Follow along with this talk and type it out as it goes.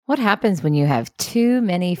What happens when you have too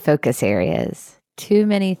many focus areas, too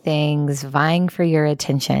many things vying for your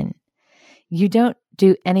attention? You don't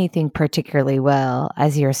do anything particularly well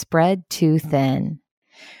as you're spread too thin.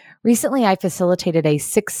 Recently, I facilitated a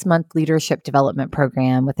 6-month leadership development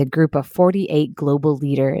program with a group of 48 global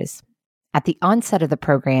leaders. At the onset of the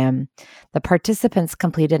program, the participants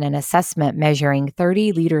completed an assessment measuring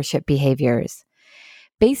 30 leadership behaviors.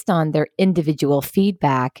 Based on their individual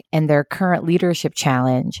feedback and their current leadership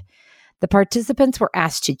challenge, the participants were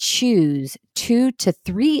asked to choose 2 to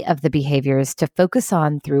 3 of the behaviors to focus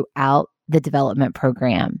on throughout the development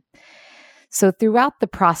program. So throughout the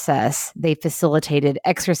process, they facilitated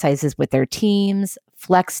exercises with their teams,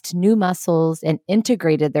 flexed new muscles, and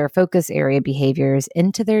integrated their focus area behaviors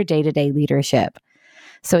into their day-to-day leadership.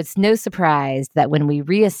 So it's no surprise that when we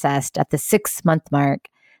reassessed at the 6-month mark,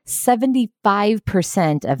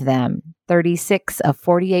 75% of them, 36 of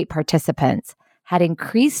 48 participants, had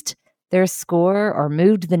increased their score or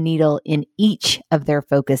moved the needle in each of their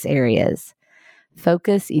focus areas.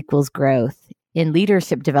 Focus equals growth in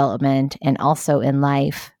leadership development and also in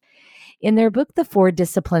life. In their book, The 4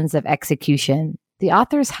 Disciplines of Execution, the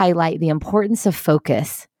authors highlight the importance of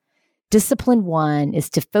focus. Discipline 1 is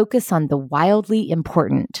to focus on the wildly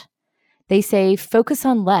important. They say focus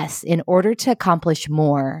on less in order to accomplish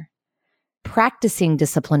more. Practicing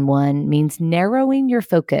Discipline 1 means narrowing your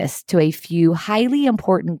focus to a few highly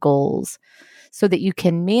important goals so that you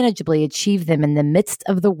can manageably achieve them in the midst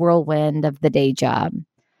of the whirlwind of the day job.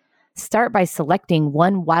 Start by selecting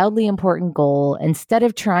one wildly important goal instead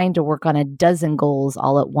of trying to work on a dozen goals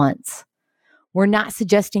all at once. We're not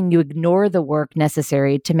suggesting you ignore the work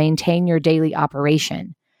necessary to maintain your daily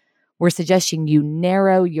operation. We're suggesting you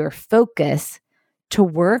narrow your focus to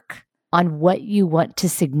work on what you want to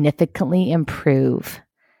significantly improve.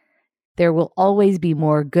 There will always be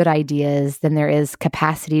more good ideas than there is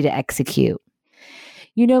capacity to execute.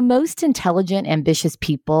 You know, most intelligent, ambitious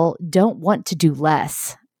people don't want to do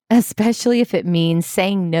less, especially if it means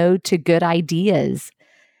saying no to good ideas.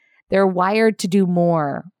 They're wired to do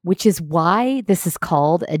more, which is why this is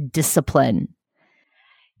called a discipline.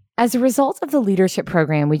 As a result of the leadership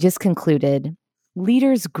program we just concluded,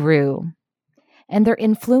 leaders grew, and they're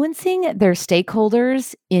influencing their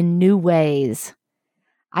stakeholders in new ways.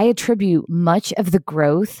 I attribute much of the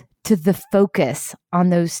growth to the focus on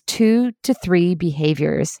those 2 to 3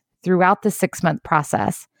 behaviors throughout the 6-month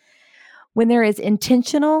process. When there is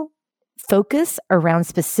intentional focus around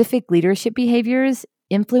specific leadership behaviors,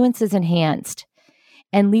 influence is enhanced,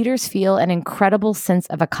 and leaders feel an incredible sense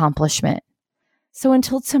of accomplishment. So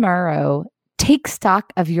until tomorrow, take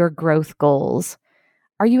stock of your growth goals.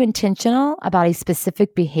 Are you intentional about a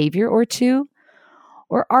specific behavior or 2?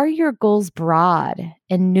 Or are your goals broad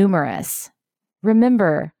and numerous?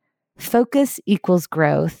 Remember, focus equals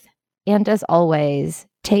growth. And as always,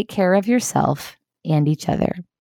 take care of yourself and each other.